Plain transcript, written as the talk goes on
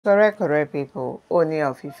Correct people, Ooni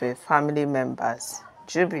of Ife family members,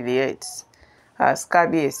 Jubilàtes, as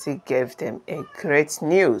Kabiesi gave them a great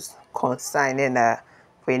news concerning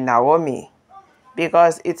Queen Naomi,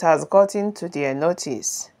 because it has gotten to their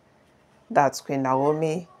notice that Queen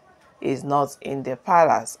Naomi is not in the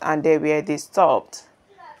palace, and they were disturbed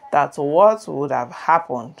that what would have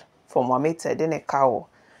happened for Mummy Tedinnekawo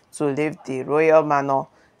to leave the royal manor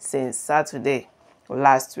since Saturday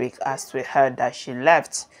last week, as we heard that she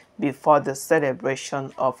left before the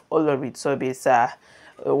celebration of Olori Tobi's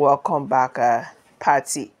welcome back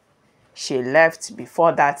party. She left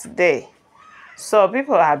before that day. So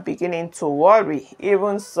people are beginning to worry,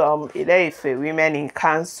 even some Ile-Ife women in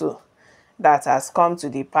council that has come to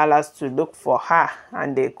the palace to look for her,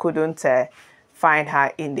 and they couldn't find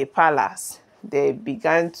her in the palace. They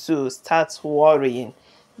began to start worrying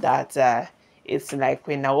that it's like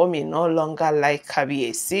Queen Naomi no longer like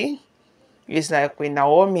Kabiesi. It's like Queen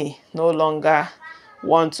Naomi no longer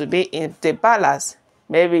want to be in the palace.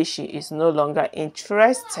 Maybe she is no longer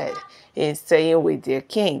interested in staying with their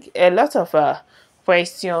king. A lot of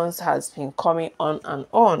questions has been coming on and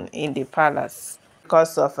on in the palace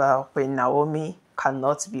because of Queen Naomi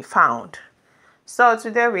cannot be found. So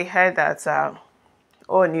today we heard that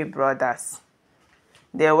Ooni brothers,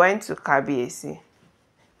 they went to Kabiesi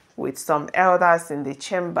with some elders in the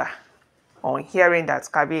chamber. On hearing that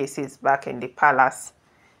Kabiesi is back in the palace,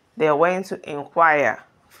 they went to inquire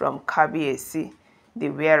from Kabiesi the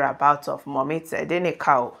whereabouts of Mummy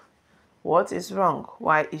Tedinnekawo. What is wrong?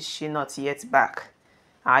 Why is she not yet back?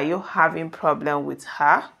 Are you having problem with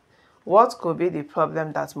her? What could be the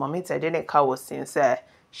problem that Mummy Tedinnekawo, since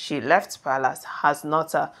she left palace, has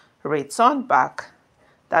not returned back?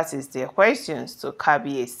 That is their questions to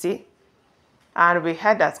Kabiesi. And we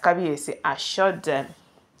heard that Kabiesi assured them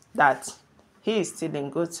that he is still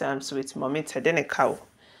in good terms with Mummy Tedinnekawo.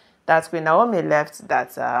 That Queen Naomi left,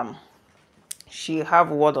 that she have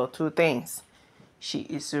one or two things she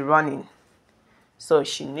is running. So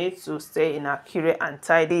she needs to stay in her curie and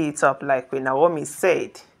tidy it up like Queen Naomi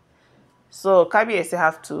said. So Kabiesi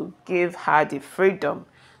have to give her the freedom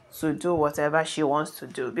to do whatever she wants to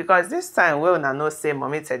do. Because this time, we will not say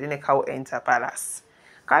Mummy Tedinnekawo enter palace,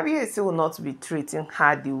 Kabiesi will not be treating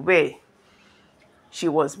her the way she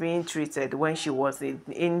was being treated when she was in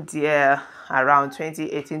India around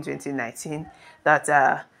 2018-2019,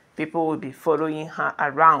 that people will be following her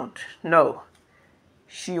around. No.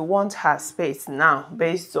 She wants her space now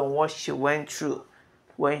based on what she went through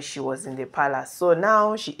when she was in the palace. So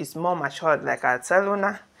now she is more matured, like I tell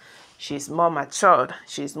Una. She's more matured,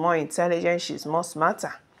 she's more intelligent, she's more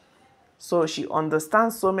smarter. So she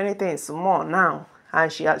understands so many things more now, and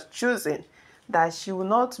she has chosen that she will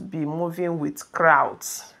not be moving with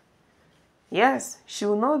crowds. Yes, she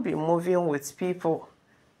will not be moving with people.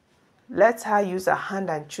 Let her use her hand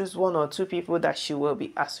and choose one or two people that she will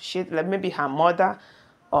be associated, like maybe her mother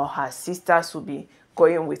or her sisters will be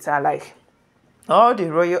going with her. Like all the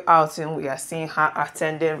royal outing we are seeing her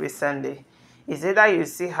attending recently, is either you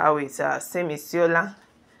see her with Semisiola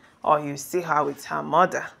or you see her with her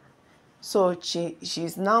mother. So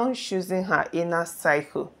she's now choosing her inner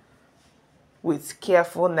cycle with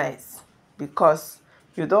carefulness, because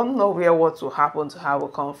you don't know where what will happen to her will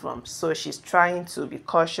come from. So she's trying to be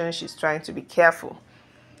cautious, she's trying to be careful.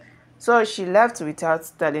 So she left without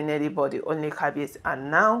telling anybody, only Kabiesi,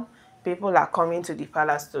 and now people are coming to the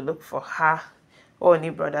palace to look for her.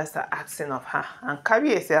 Ooni brothers are asking of her, and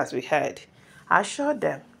Kabiesi, as we heard, assured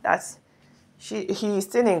them that he is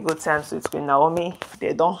still in good terms with Queen Naomi.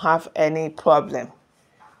 They don't have any problem.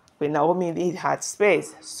 Queen Naomi need her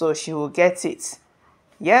space, so she will get it.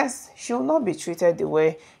 Yes, she will not be treated the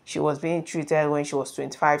way she was being treated when she was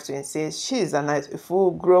 25, 26. She is a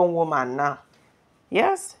full-grown woman now.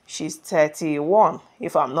 Yes, she's 31,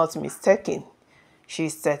 if I'm not mistaken.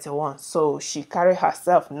 She's 31, so she carries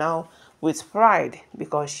herself now with pride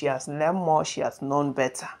because she has learned more, she has known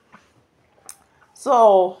better.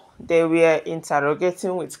 So they were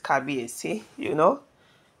interrogating with Kabiesi,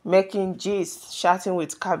 making gist, chatting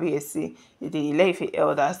with Kabiesi, the Ile-Ife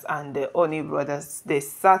elders and the Ooni brothers. They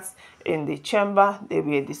sat in the chamber, they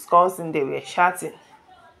were discussing, they were chatting.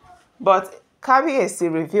 But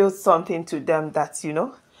Kabiesi revealed something to them that,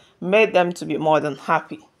 made them to be more than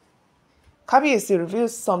happy. Kabiesi revealed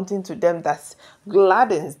something to them that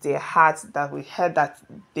gladdens their hearts, that we heard that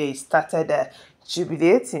they started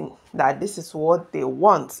jubilating, that this is what they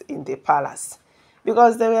want in the palace.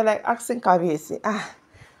 Because they were like asking Kabiesi,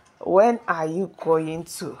 when are you going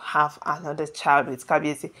to have another child with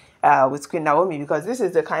Kabiesi, with Queen Naomi? Because this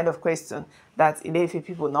is the kind of question that Ile-Ife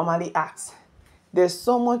people normally ask. There's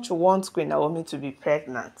so much want Queen Naomi to be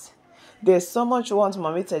pregnant. There's so much want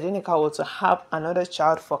Mommy Tedenikawo to have another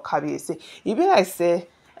child for Kabiesi. E be like say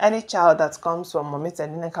any child that comes from Mommy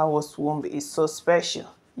Tedenikawo's womb is so special.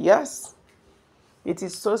 Yes, it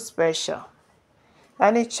is so special.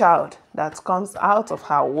 Any child that comes out of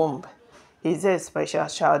her womb is a special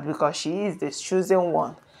child because she is the chosen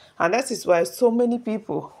one. And that is why so many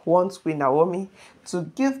people want Queen Naomi to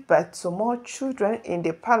give birth to more children in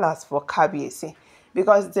the palace for Kabiesi,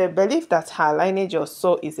 because they believe that her lineage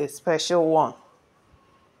also is a special one.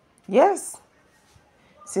 Yes,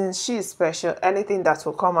 since she is special, anything that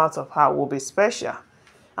will come out of her will be special.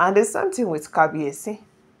 And the same thing with Kabiesi.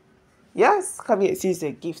 Yes, Kabiesi is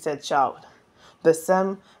a gifted child. The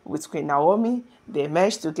same with Queen Naomi. They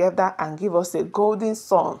merge together and give us a golden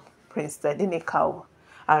son, Prince Tedenikawo.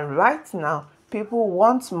 And right now, people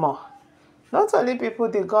want more. Not only people,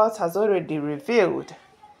 the gods has already revealed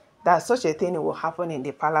that such a thing will happen in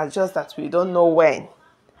the palace, just that we don't know when.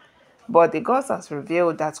 But the gods has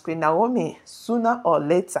revealed that Queen Naomi, sooner or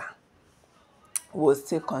later, will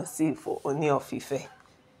still conceive for Ooni of Ife.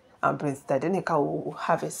 And Prince Tedenikawo will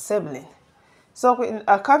have a sibling. So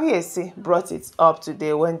Kabiesi brought it up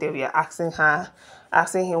today when they were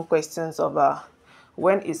asking him questions of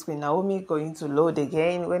when is Queen Naomi going to load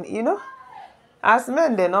again? When, as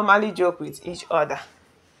men, they normally joke with each other.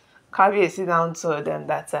 Kabiesi down told them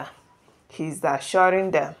that he's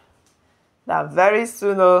assuring them that very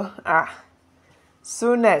soon,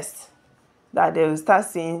 soonest, that they will start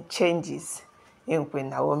seeing changes in Queen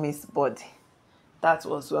Naomi's body. That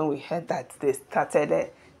was when we heard that they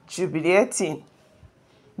started jubilating.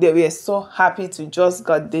 They were so happy to just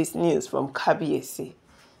got this news from Kabiesi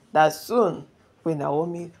that soon Queen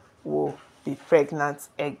Naomi will be pregnant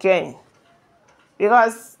again.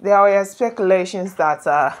 Because there were speculations that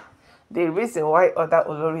the reason why other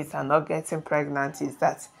oloris are not getting pregnant is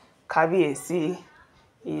that Kabiesi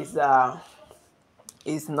is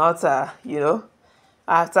not,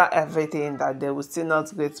 after everything, that they will still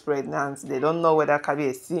not get pregnant. They don't know whether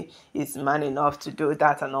Kabiesi is man enough to do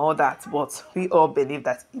that and all that. But we all believe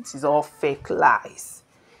that it is all fake lies.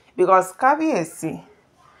 Because Kabiesi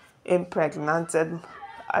impregnated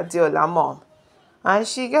Adeola's mom, and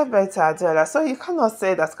she gave birth to Adeola. So you cannot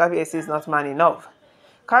say that Kabiesi is not man enough.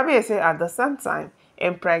 Kabiesi at the same time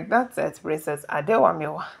impregnated Princess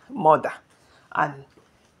Adewamiwa's mother, and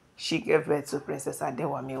she gave birth to Princess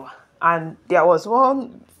Adewamiwa. And there was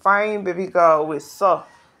one fine baby girl we saw.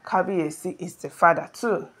 Kabiesi is the father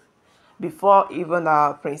too. Before even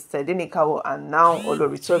Prince Tedenikawo and now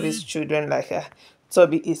Olori Tobi's children, like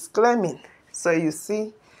Toby is claiming. So you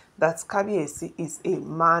see that Kabiesi is a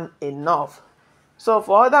man enough. So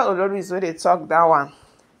for other Oloris, when they talk that one,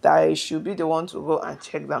 that should be the one to go and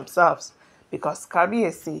check themselves, because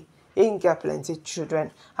Kabiesi ain't get plenty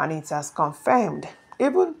children, and it has confirmed,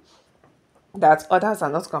 even that others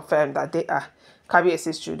are not confirmed that they are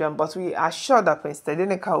Kabiesi's children, but we are sure that Prince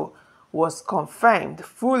Tedenikawo was confirmed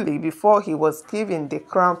fully before he was given the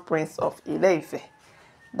crown prince of Ile-Ife,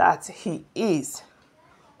 that he is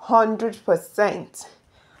 100%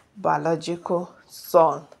 biological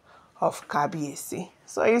son of Kabiesi.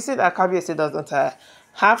 So you see that Kabiesi doesn't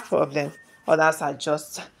have problem. Others are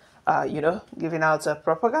just, giving out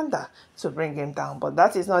propaganda to bring him down. But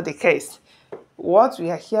that is not the case. What we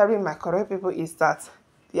are hearing, my correct people, is that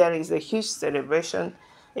there is a huge celebration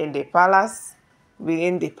in the palace,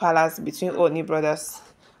 within the palace, between Oni brothers,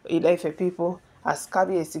 Ile-Ife people, as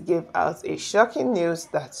Kabiesi gave out a shocking news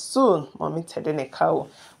that soon Mommy Tedenikawo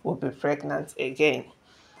will be pregnant again.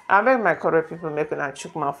 I beg my correct people, make una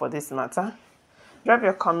chook mouth for this matter. Drop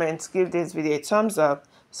your comments, give this video a thumbs up,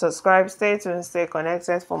 subscribe, stay tuned, stay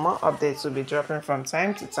connected for more updates will be dropping from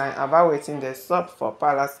time to time about waiting the sub for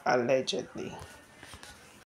palace allegedly.